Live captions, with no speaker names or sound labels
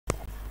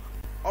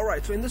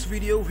Alright, so in this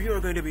video we are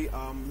going to be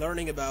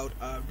learning about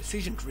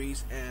decision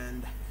trees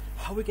and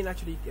how we can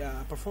actually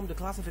perform the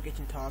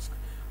classification task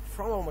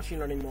from our machine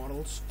learning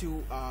models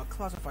to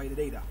classify the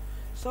data.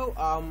 So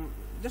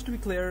just to be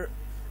clear,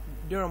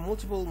 there are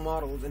multiple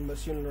models in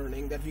machine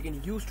learning that we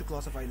can use to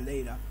classify the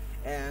data,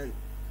 and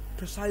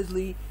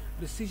precisely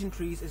decision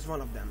trees is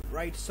one of them,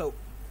 right? So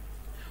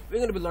we're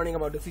going to be learning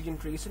about decision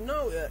trees. So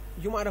now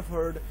you might have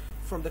heard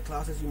from the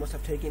classes you must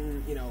have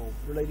taken,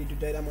 related to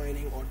data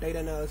mining or data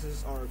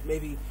analysis or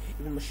maybe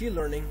even machine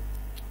learning,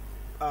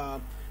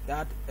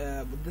 that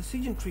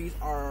decision trees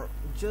are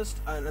just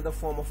another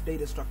form of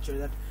data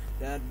structure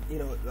that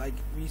like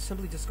we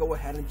simply just go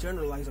ahead and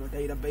generalize our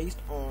data based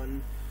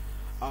on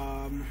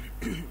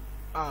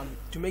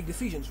to make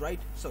decisions, right?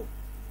 So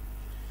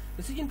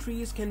decision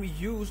trees can be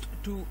used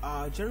to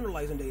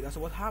generalize on data.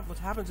 So what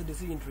happens in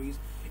decision trees,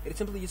 it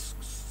simply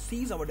just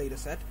sees our data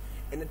set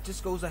and it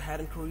just goes ahead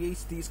and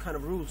creates these kind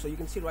of rules. So you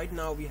can see right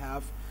now we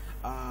have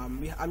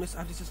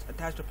I've just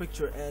attached a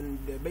picture, and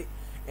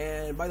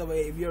by the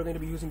way, we are going to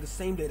be using the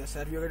same data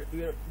set. We are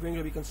going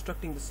to be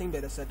constructing the same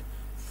data set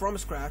from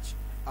scratch,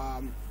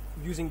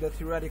 using the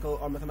theoretical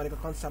or mathematical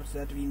concepts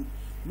that we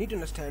need to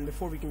understand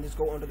before we can just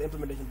go on to the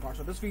implementation part.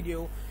 So this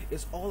video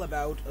is all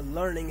about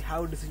learning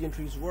how decision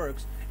trees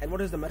works and what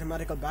is the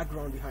mathematical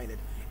background behind it.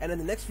 And in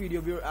the next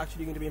video we are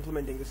actually going to be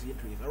implementing decision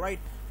trees. Alright,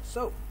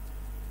 so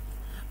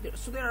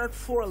there are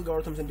 4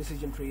 algorithms in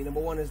decision tree. Number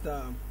one is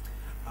the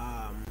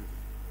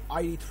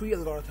ID3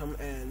 algorithm,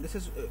 and this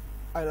is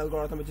an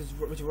algorithm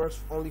which works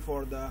only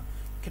for the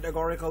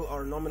categorical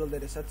or nominal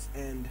data sets,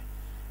 and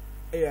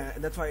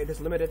that's why it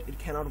is limited. It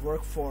cannot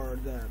work for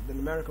the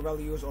numerical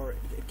values, or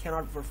it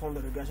cannot perform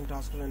the regression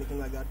tasks or anything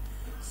like that.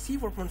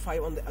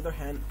 C4.5 on the other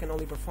hand can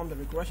only perform the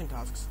regression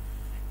tasks,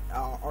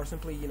 or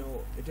simply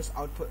it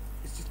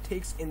just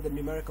takes in the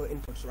numerical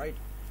inputs, right?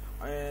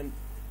 And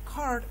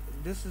CART,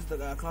 this is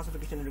the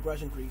classification and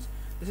regression trees.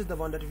 This is the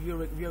one that we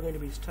are going to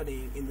be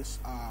studying in this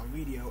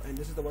video, and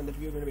this is the one that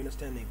we are going to be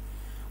understanding.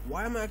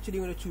 Why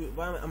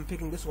I'm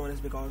picking this one is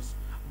because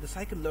the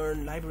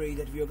scikit-learn library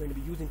that we are going to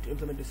be using to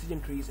implement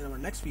decision trees in our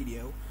next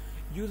video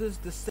uses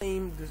the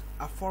same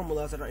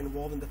formulas that are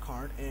involved in the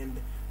CART. And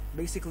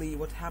basically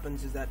what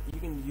happens is that you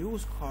can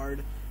use CART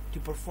to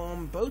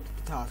perform both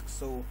the tasks.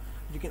 So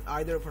you can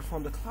either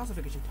perform the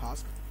classification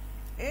task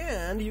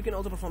and you can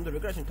also perform the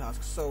regression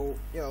task. So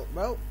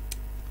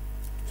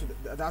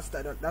that's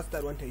the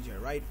advantage here,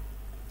 right?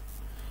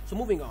 So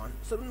moving on.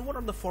 So what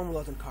are the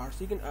formulas in CART?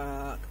 So you can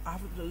I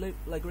have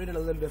written a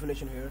little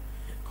definition here.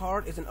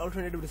 CART is an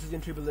alternative decision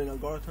tree building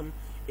algorithm.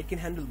 It can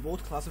handle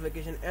both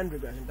classification and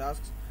regression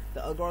tasks.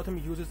 The algorithm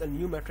uses a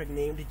new metric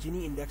named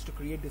Gini index to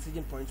create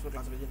decision points for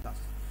classification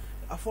tasks.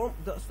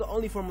 The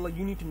only formula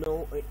you need to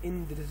know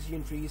in the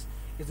decision trees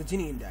is the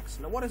Gini index.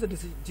 Now what is a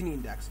Gini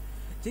index?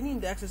 Gini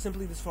index is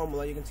simply this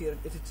formula. You can see that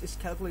it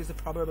calculates the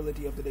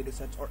probability of the data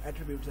sets or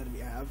attributes that we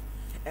have.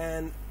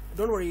 And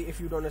don't worry if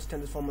you don't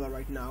understand this formula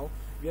right now.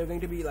 We are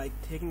going to be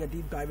taking a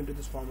deep dive into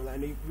this formula,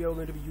 and we are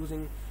going to be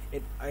using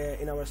it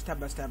in our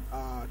step-by-step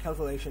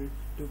calculation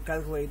to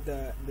calculate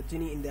the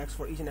Gini index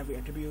for each and every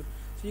attribute.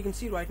 So you can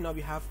see right now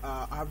we have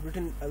I have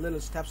written a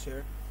little steps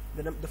here.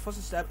 The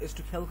first step is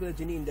to calculate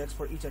Gini index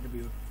for each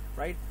attribute,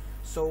 right?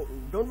 So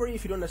don't worry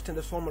if you don't understand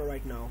this formula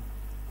right now.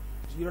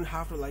 You don't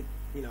have to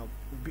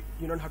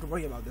you don't have to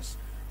worry about this.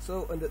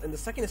 So in the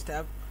second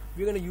step,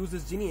 we're going to use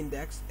this Gini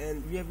index,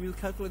 and we'll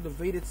calculate the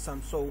weighted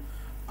sum. So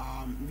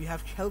we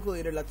have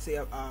calculated, let's say,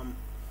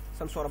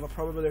 some sort of a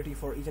probability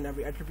for each and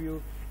every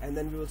attribute, and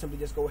then we will simply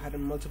just go ahead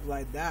and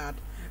multiply that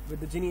with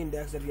the Gini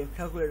index that we have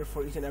calculated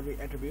for each and every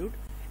attribute,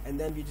 and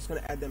then we're just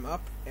going to add them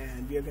up,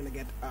 and we are going to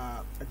get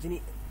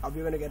we're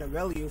going to get a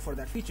value for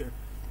that feature,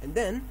 and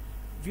then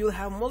we'll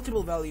have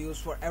multiple values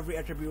for every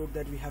attribute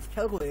that we have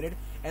calculated,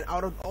 and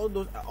out of all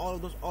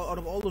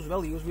those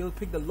values, we'll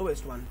pick the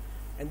lowest one,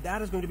 and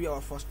that is going to be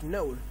our first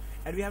node.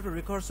 And we have to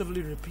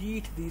recursively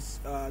repeat these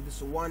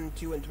this 1,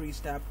 2, and 3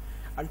 step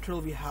until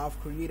we have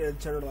created a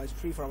generalized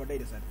tree for our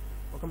dataset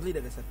or complete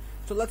dataset.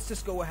 So let's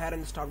just go ahead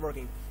and start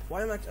working.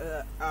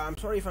 I'm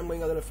sorry if I'm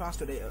going a little fast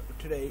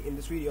today in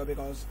this video,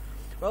 because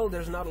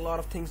there's not a lot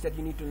of things that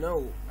you need to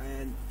know,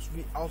 and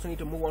we also need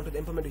to move on to the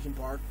implementation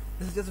part.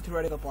 This is just a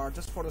theoretical part,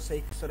 just for the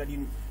sake so that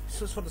you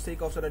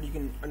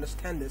can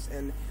understand this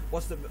and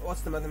what's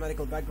the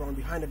mathematical background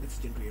behind a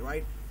decision tree,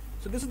 right?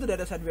 So this is the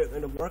data set we're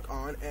going to work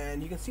on,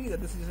 and you can see that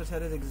this data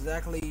set is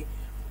exactly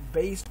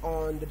based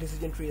on the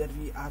decision tree that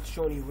we have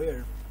shown you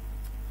here.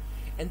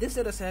 And this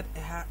data set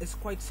is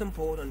quite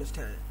simple to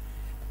understand.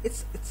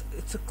 It's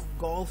a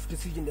golf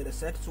decision data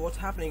set. So what's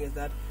happening is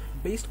that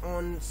based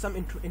on some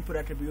input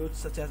attributes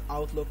such as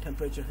outlook,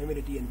 temperature,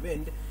 humidity, and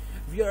wind,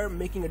 we are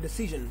making a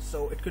decision.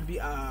 So it could be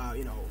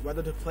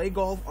whether to play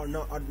golf or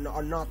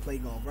not play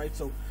golf, right?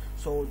 So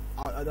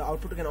the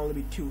output can only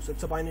be 2. So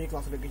it's a binary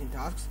classification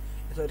task.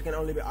 So it can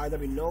only be either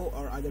be no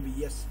or either be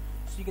yes.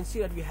 So you can see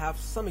that we have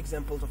some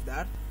examples of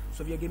that.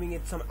 So we are giving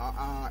it some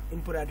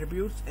input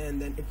attributes, and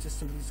then it just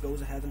simply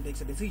goes ahead and takes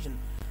a decision.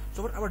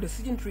 So what our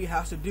decision tree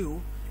has to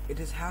do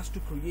has to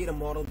create a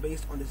model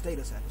based on this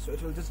data set. So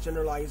it will just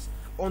generalize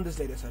on this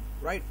data set,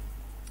 right?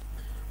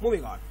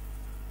 Moving on.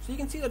 So you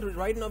can see that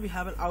right now we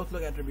have an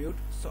outlook attribute.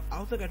 So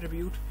outlook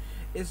attribute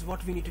is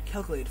what we need to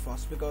calculate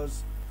first,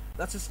 because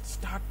let's just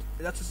start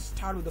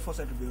with the first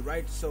attribute,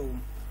 right? So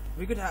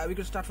we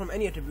could start from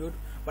any attribute,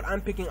 but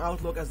I'm picking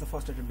outlook as the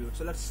first attribute.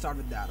 So let's start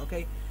with that,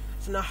 okay?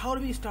 So now how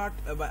do we start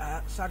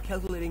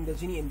calculating the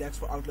Gini index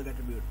for outlook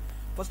attribute?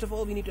 First of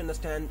all, we need to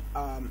understand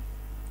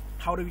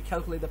how do we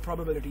calculate the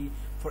probability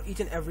for each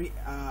and every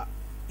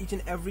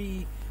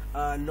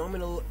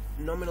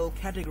nominal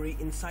category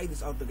inside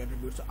this outlook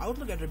attribute. So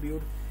outlook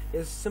attribute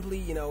is simply,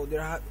 you know,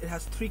 it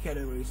has three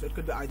categories. So it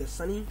could be either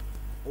sunny,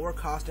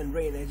 overcast, and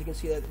rain. As you can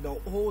see, that the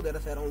whole data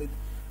set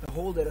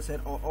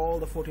or all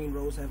the 14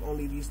 rows have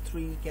only these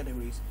three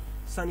categories: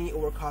 sunny,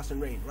 overcast,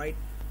 and rain, right?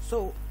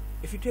 So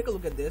if you take a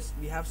look at this,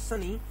 we have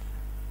sunny.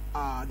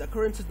 The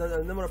occurrences,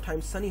 the number of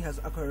times sunny has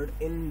occurred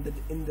in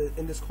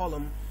this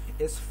column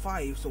is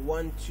 5. So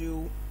 1,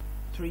 2,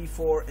 3,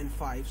 4, and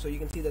 5. So you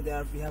can see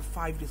that we have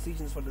 5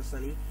 decisions for the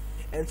sunny.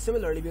 And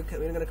similarly, we're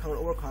going to count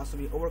overcast. So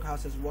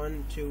overcast is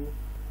 1, 2,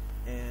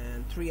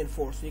 and 3, and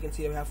 4. So you can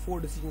see we have 4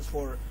 decisions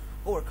for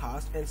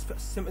overcast. And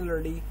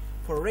similarly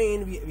for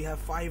rain, we have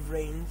 5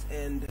 rains,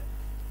 and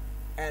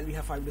we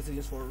have 5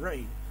 decisions for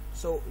rain.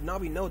 So now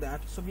we know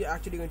that. So we are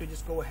actually going to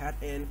just go ahead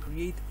and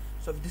create.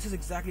 So this is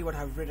exactly what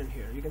I've written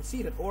here. You can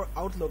see that our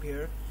outlook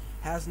here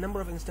has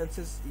number of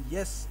instances.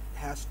 Yes,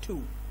 has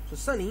 2. So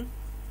sunny.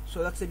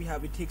 So let's say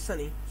we take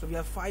sunny. So we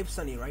have 5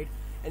 sunny, right?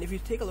 And if you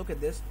take a look at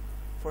this,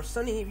 for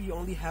sunny we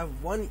only have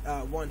one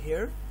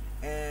here,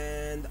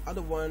 and the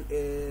other one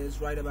is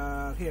right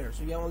about here.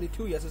 So we have only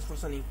 2 yeses for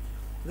sunny.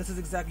 This is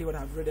exactly what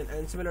I've written.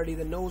 And similarly,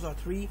 the no's are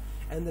 3,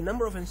 and the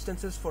number of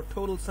instances for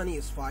total sunny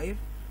is 5.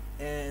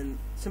 And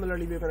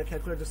similarly, we're going to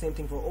calculate the same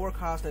thing for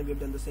overcast, and we've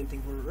done the same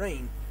thing for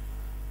rain.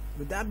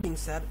 With that being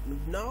said,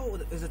 now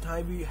is the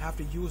time we have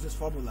to use this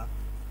formula,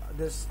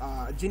 this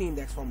Gini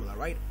index formula,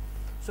 right?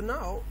 So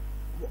now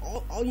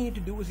all you need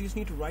to do is you just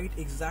need to write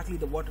exactly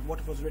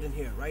what was written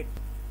here, right?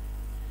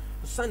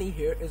 So sunny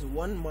here is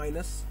 1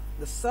 minus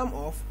the sum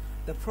of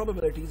the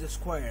probabilities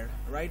squared,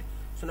 right?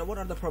 So now what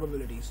are the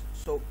probabilities?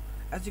 So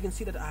as you can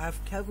see that I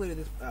have calculated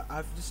this,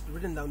 I've just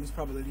written down these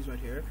probabilities right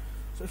here.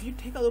 So if you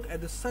take a look at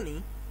the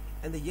sunny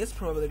and the yes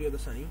probability of the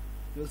sunny,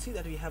 you'll see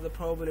that we have the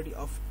probability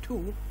of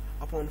 2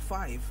 upon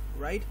 5,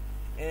 right?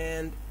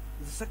 And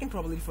the second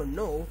probability for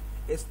no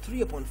is 3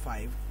 upon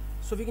 5.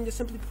 So we can just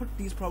simply put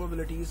these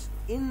probabilities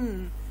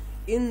in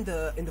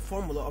the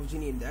formula of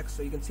Gini index.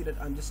 So you can see that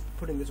I'm just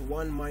putting this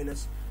 1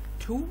 minus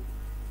 2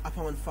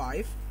 upon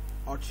 5,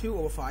 or 2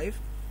 over 5,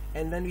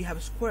 and then we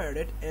have squared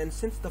it. And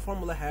since the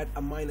formula had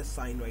a minus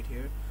sign right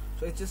here,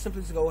 so it just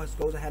simply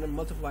goes ahead and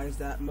multiplies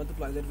it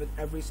with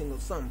every single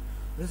sum.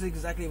 This is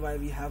exactly why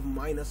we have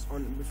minus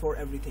on before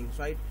everything,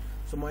 right?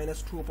 So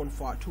minus 2 upon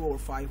 2 over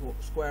 5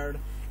 squared,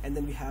 and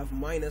then we have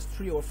minus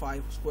 3 over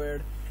 5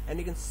 squared, and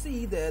you can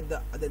see that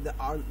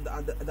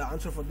the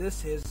answer for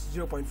this is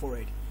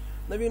 0.48.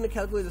 Now we're going to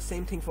calculate the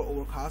same thing for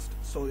overcast.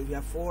 So we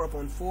have 4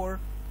 upon 4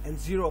 and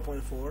 0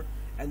 upon 4,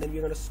 and then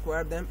we're going to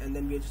square them, and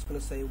then we're just going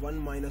to say 1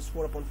 minus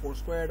 4 upon 4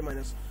 squared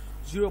minus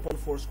 0 upon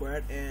 4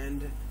 squared,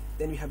 and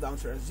then we have the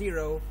answer as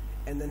 0.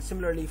 And then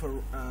similarly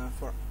for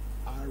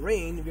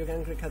rain, we're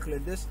going to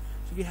calculate this.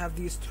 So we have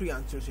these 3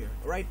 answers here,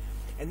 right?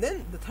 And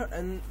then the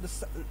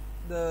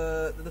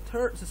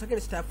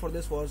second step for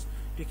this was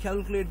to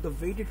calculate the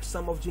weighted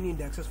sum of Gini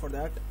indexes for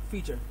that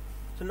feature.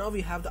 So now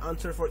we have the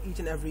answer for each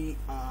and every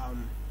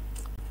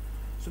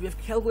so we have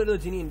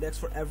calculated the Gini index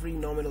for every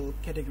nominal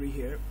category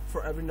here,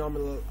 for every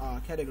nominal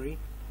category,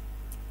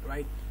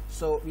 right?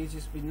 So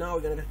now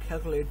we're going to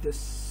calculate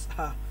this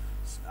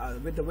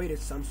with the weighted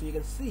sum. So you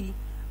can see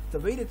the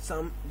weighted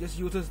sum just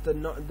uses the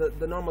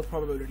normal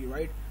probability,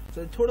 right? So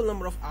the total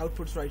number of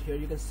outputs right here,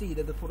 you can see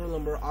that the total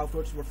number of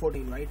outputs were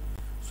 14, right?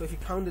 So if you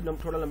count the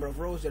total number of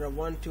rows, there are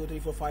 1, 2, 3,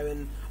 4, 5,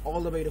 and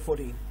all the way to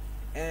 14.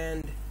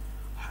 And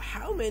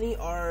how many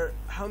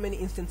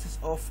instances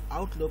of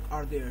outlook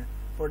are there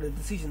for the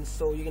decisions?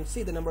 So you can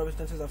see the number of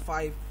instances are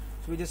 5.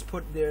 So we just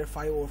put there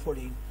 5 over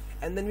 14,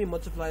 and then we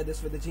multiply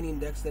this with the Gini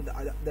index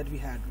that we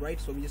had,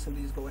 right? So we just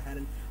simply go ahead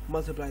and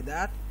multiply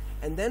that,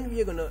 and then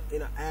we are gonna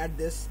add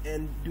this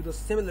and do the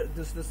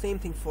same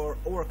thing for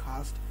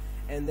overcast.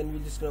 And then we're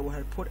just going to go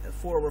ahead and put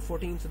 4 over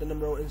 14, so the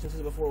number of instances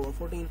of 4 over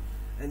 14,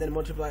 and then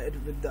multiply it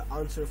with the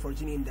answer for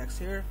Gini index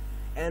here.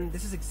 And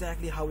this is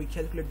exactly how we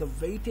calculate the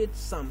weighted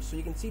sum. So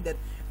you can see that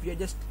we are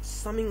just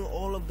summing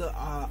all of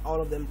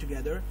them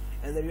together,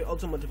 and then we're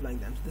also multiplying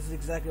them. So this is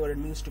exactly what it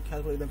means to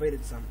calculate the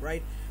weighted sum,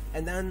 right?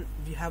 And then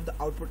we have the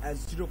output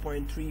as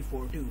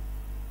 0.342.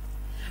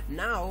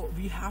 Now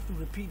we have to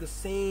repeat the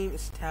same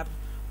step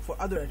for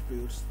other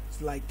attributes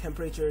like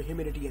temperature,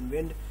 humidity, and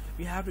wind.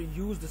 We have to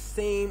use the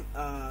same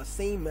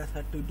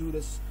method to do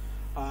this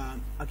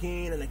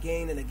again and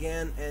again and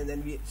again, and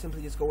then we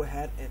simply just go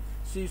ahead and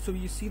so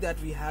you see that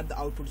we had the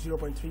output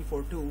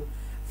 0.342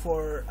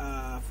 for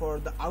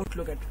the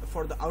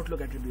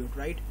outlook attribute,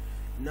 right?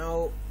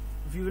 Now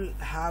we will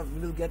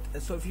get,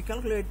 so if you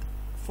calculate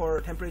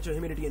for temperature,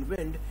 humidity, and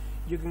wind,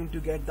 you're going to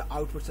get the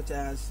output such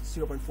as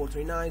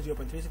 0.439,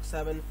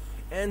 0.367,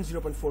 and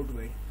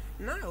 0.428.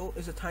 Now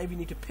is the time we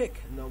need to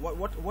pick. Now,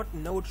 what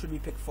node should we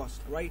pick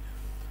first, right?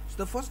 So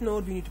the first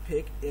node we need to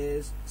pick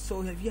is,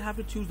 so you have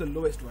to choose the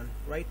lowest one,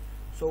 right?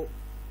 So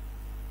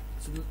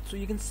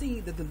you can see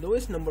that the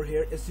lowest number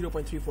here is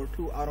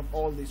 0.342 out of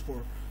all these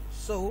four.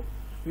 So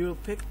we will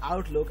pick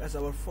Outlook as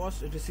our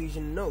first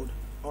decision node,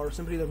 or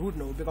simply the root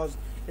node, because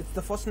it's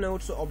the first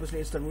node, so obviously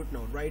it's the root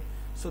node, right?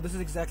 So this is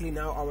exactly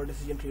now our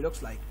decision tree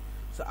looks like.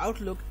 So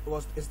Outlook we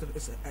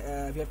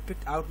have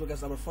picked Outlook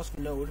as our first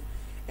node,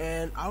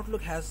 and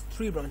Outlook has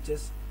 3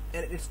 branches,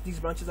 and these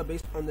branches are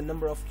based on the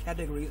number of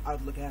categories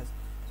Outlook has.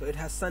 So it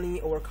has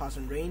sunny, overcast,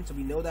 and rain, so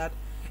we know that.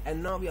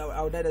 And now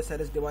our data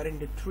set is divided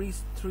into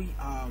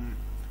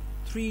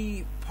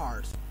three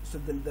parts. So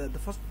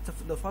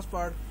the first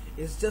part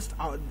is just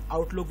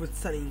Outlook with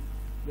sunny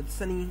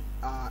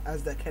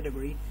as the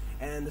category,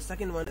 and the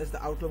second one is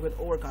the Outlook with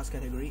overcast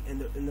category,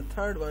 and the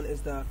third one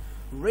is the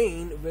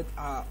rain with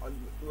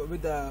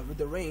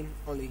the rain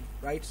only,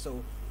 right?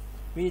 So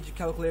we need to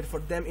calculate for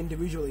them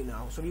individually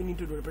now. So we need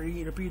to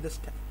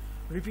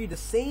repeat the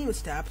same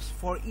steps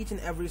for each and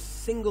every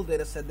single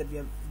data set that we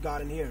have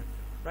got in here,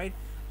 right?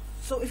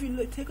 So if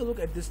you take a look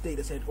at this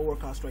data set,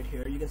 overcast, right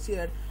here, you can see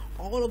that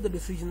all of the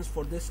decisions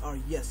for this are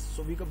yes.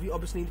 So we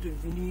obviously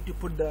need to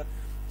put the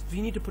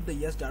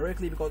yes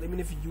directly, because even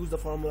if you use the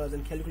formulas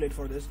and calculate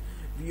for this,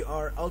 we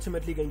are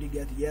ultimately going to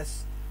get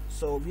yes.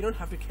 So we don't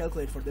have to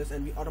calculate for this,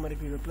 and we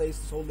automatically replace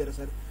this whole data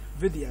set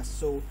with yes.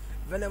 So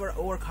whenever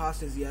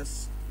overcast is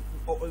yes,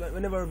 or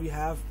whenever we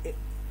have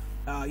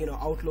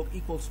Outlook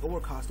equals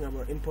overcast in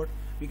our input,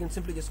 we can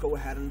simply just go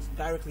ahead and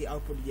directly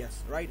output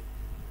yes, right?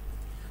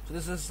 So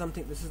this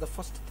is the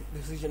first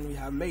decision we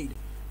have made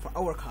for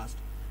overcast.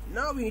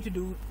 Now we need to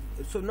do,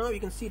 so now you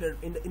can see that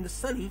in the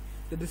sunny,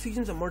 the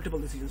decisions are multiple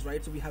decisions,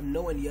 right? So we have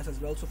no and yes as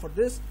well. So for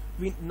this,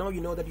 now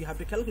you know that you have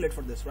to calculate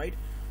for this, right?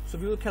 So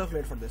we will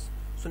calculate for this.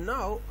 So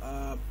now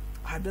I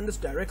have done this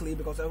directly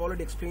because I've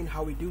already explained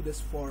how we do this,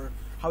 for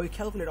how we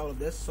calculate all of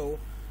this. So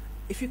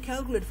if you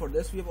calculate for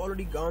this, we have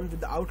already gone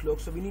with the Outlook,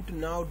 so we need to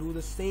now do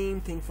the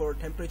same thing for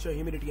temperature,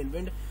 humidity, and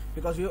wind,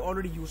 because we have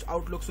already used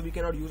Outlook, so we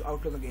cannot use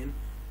Outlook again.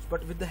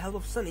 But with the help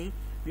of sunny,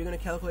 we're going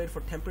to calculate for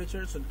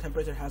temperature. So the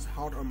temperature has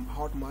hot,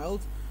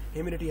 mild,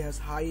 humidity has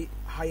high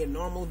and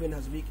normal, wind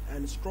has weak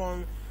and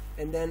strong,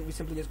 and then we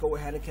simply just go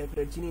ahead and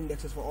calculate Gini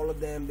indexes for all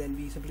of them. Then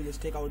we simply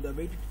just take out the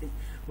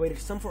weighted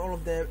sum for all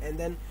of them, and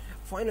then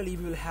finally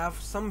we will have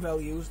some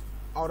values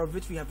out of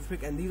which we have to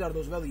pick, and these are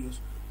those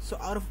values. So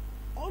out of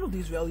all of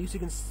these values,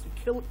 you can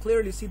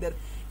clearly see that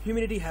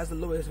humidity has the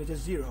lowest, which is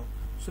 0.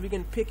 So we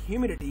can pick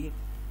humidity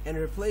and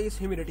replace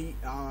humidity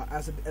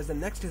as the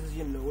next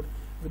decision node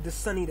with the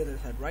sunny data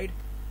set, right?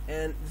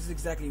 And this is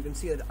exactly, you can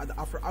see that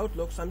after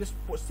Outlook. So I'm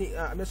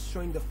just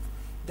showing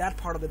that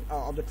part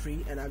of the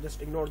tree, and I've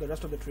just ignored the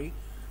rest of the tree.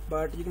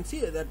 But you can see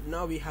that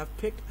now we have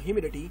picked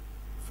humidity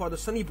for the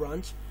sunny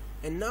branch,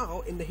 and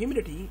now in the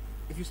humidity,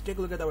 if you take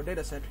a look at our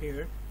data set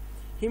here,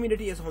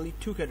 humidity has only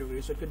 2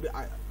 categories, so it could be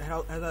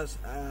has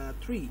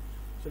 3.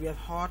 So we have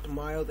hot,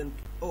 mild, and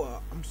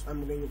I'm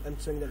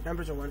saying the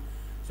temperature one.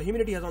 So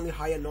humidity has only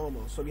high and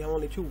normal, so we have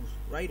only 2s,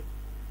 right?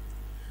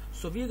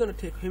 So we are going to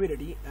take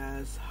humidity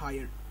as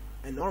higher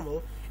and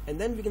normal, and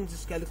then we can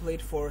just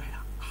calculate for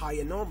high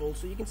and normal.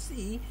 So you can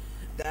see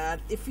that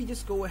if we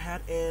just go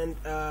ahead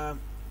and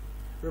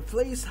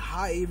replace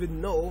high with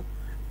no,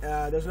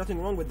 there's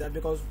nothing wrong with that,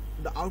 because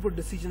the output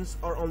decisions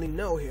are only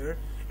no here,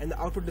 and the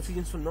output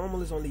decisions for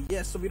normal is only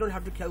yes, so we don't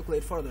have to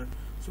calculate further.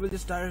 So we'll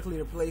just directly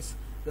replace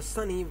the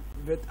sunny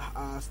with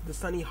the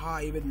sunny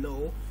high with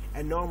no,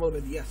 and normal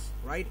with yes,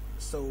 right?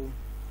 So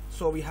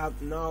we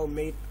have now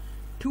made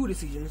 2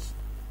 decisions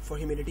for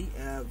humidity,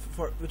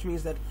 which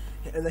means that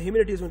the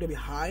humidity is going to be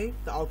high,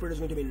 the output is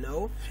going to be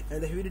no,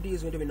 and the humidity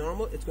is going to be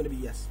normal, it's going to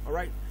be yes. All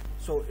right,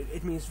 so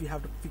it means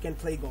we can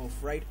play golf,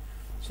 right?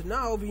 So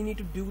now we need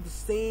to do the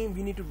same,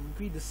 we need to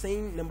repeat the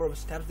same number of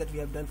steps that we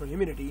have done for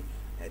humidity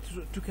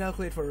to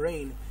calculate for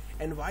rain.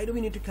 And why do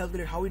we need to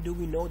calculate? How do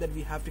we know that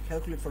we have to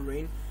calculate for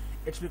rain?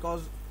 It's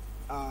because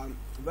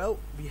well,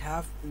 we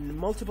have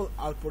multiple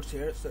outputs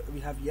here, so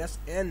we have yes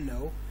and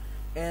no.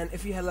 And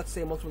if you had, let's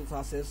say, multiple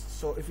classes,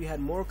 so if you had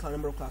more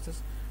number of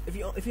classes, if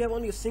you have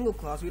only a single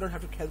class, we don't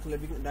have to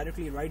calculate, we can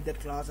directly write that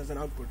class as an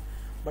output.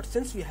 But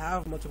since we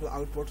have multiple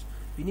outputs,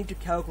 we need to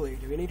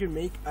calculate, we need to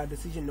make a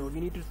decision node, we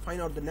need to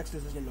find out the next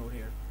decision node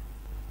here.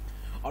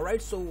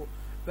 Alright, so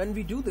when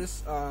we do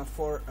this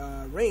for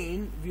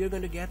rain, we are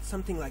going to get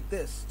something like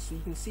this. So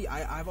you can see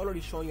I've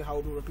already shown you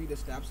how to repeat the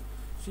steps,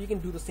 so you can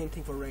do the same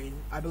thing for rain.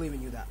 I believe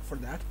in you for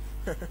that.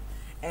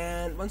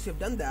 And once you have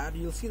done that,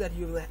 you'll see that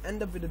you will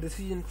end up with a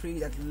decision tree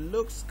that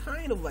looks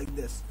kind of like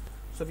this.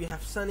 So we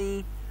have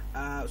sunny.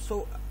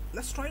 So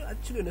let's try to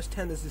actually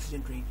understand this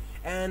decision tree.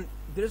 And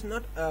there's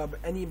not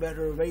any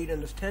better way to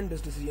understand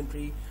this decision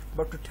tree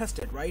but to test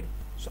it, right?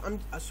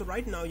 So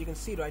right now you can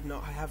see I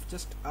have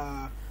just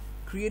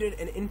created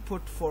an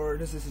input for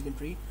this decision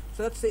tree.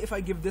 So let's say if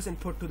I give this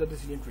input to the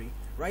decision tree,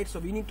 right? So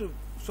we need to,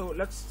 so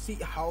let's see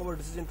how our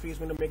decision tree is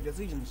going to make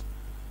decisions.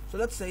 So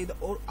let's say the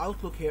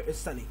outlook here is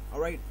sunny,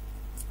 alright?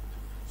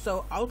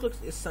 So outlook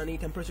is sunny,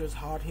 temperature is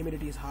hot,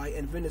 humidity is high,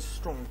 and wind is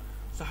strong.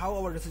 So how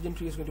our decision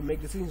tree is going to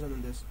make decisions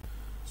on this?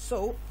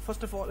 So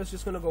first of all, it's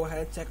just going to go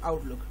ahead and check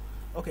outlook.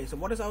 Okay, so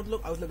what is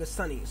outlook? Outlook is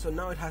sunny, so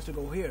now it has to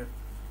go here.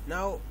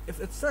 Now if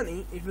it's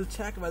sunny, it will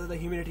check whether the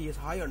humidity is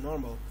high or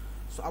normal.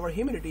 So our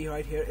humidity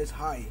right here is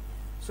high.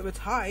 So if it's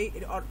high,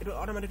 it will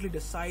automatically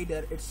decide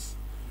that it's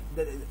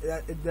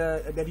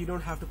that you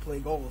don't have to play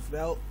golf.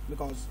 Well,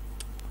 because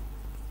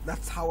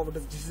that's how our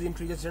decision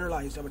tree just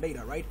generalized our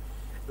data, right?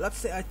 Let's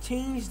say I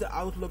change the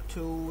outlook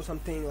to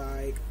something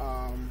like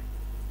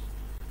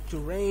to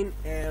rain,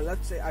 and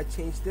let's say I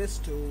change this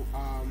to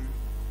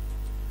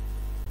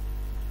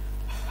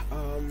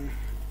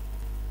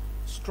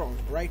strong,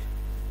 right?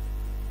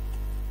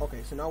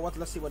 Okay, so now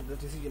let's see what the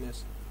decision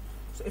is.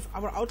 So if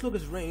our outlook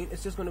is rain,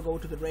 it's just going to go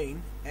to the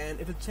rain, and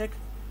it will check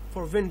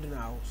for wind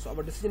now. So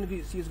our decision tree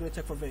is going to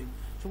check for wind.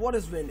 So what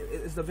is wind?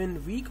 Is the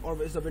wind weak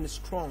or is the wind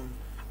strong?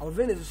 Our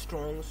wind is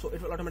strong, so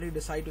it will automatically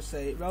decide to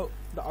say, well,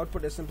 the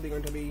output is simply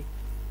going to be,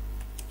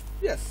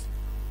 yes,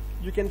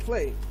 you can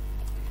play,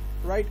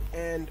 right?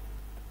 And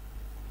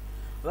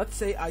let's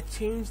say I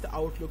change the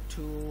outlook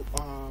to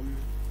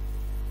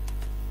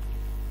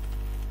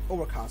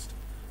overcast.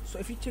 So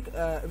if you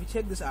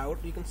check this out,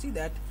 you can see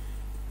that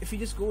if you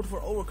just go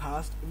for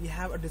overcast, we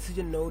have a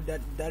decision node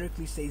that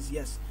directly says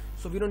yes.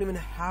 So we don't even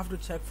have to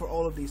check for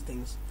all of these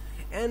things.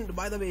 And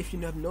by the way, if you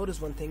have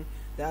noticed one thing,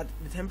 that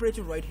the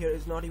temperature right here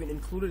is not even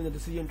included in the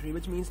decision tree,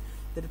 which means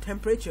that the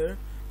temperature,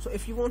 so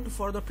if you want to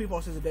further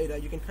pre-process the data,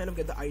 you can kind of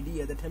get the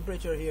idea the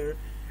temperature here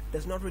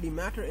does not really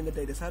matter in the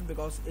data set,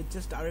 because it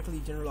just directly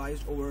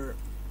generalized over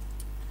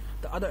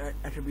the other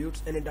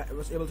attributes, and it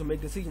was able to make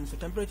decisions. So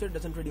temperature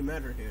doesn't really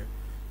matter here.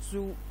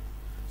 So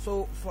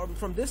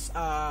from this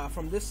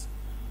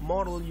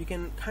model, you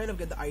can kind of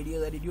get the idea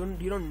that you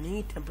don't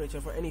need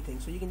temperature for anything.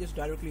 So you can just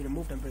directly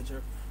remove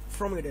temperature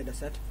from your data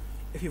set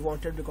if you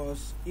wanted,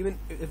 because even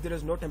if there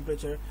is no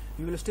temperature,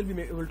 you will still be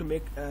able to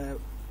make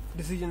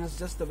decisions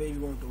just the way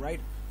you want to, right?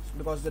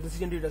 Because the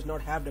decision tree does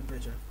not have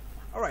temperature.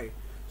 Alright,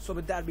 so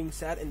with that being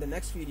said, in the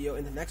next video,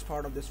 in the next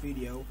part of this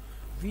video,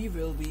 we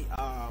will be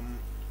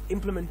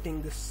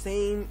implementing the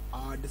same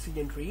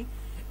decision tree,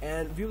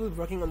 and we will be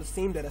working on the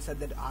same data set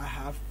that I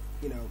have,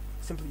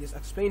 simply just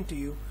explained to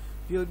you.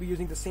 We will be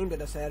using the same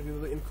data set, we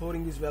will be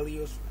encoding these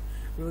values,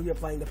 we will be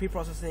applying the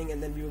pre-processing,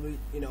 and then we will be,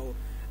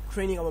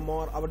 training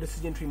our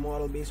decision tree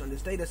model based on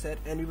this data set,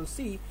 and we will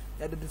see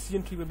that the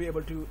decision tree will be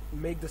able to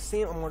make the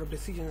same amount of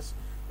decisions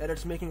that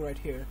it's making right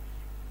here.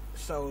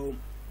 So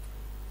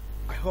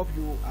I hope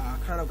you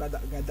kind of got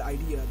the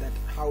idea that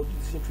how the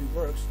decision tree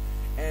works,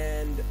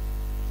 and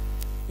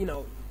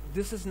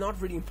this is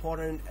not really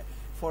important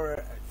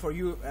for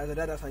you as a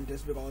data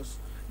scientist, because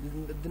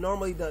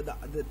normally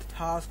the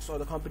tasks or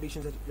the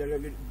competitions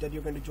that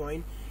you're going to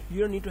join, you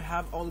don't need to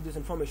have all of this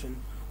information.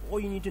 All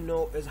you need to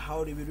know is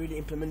how do we really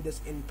implement this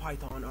in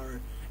Python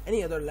or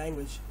any other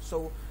language.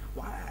 So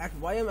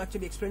why I'm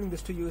actually explaining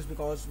this to you is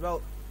because,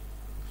 well,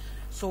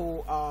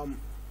 so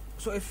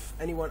if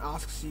anyone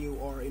asks you,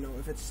 or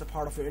if it's a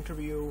part of your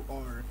interview,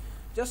 or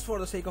just for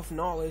the sake of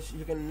knowledge,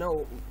 you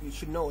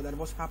should know that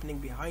what's happening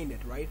behind it,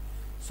 right?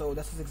 So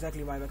this is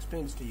exactly why I've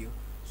explained this to you.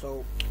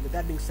 So with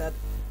that being said,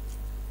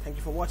 thank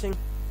you for watching.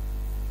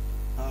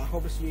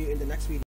 Hope to see you in the next video.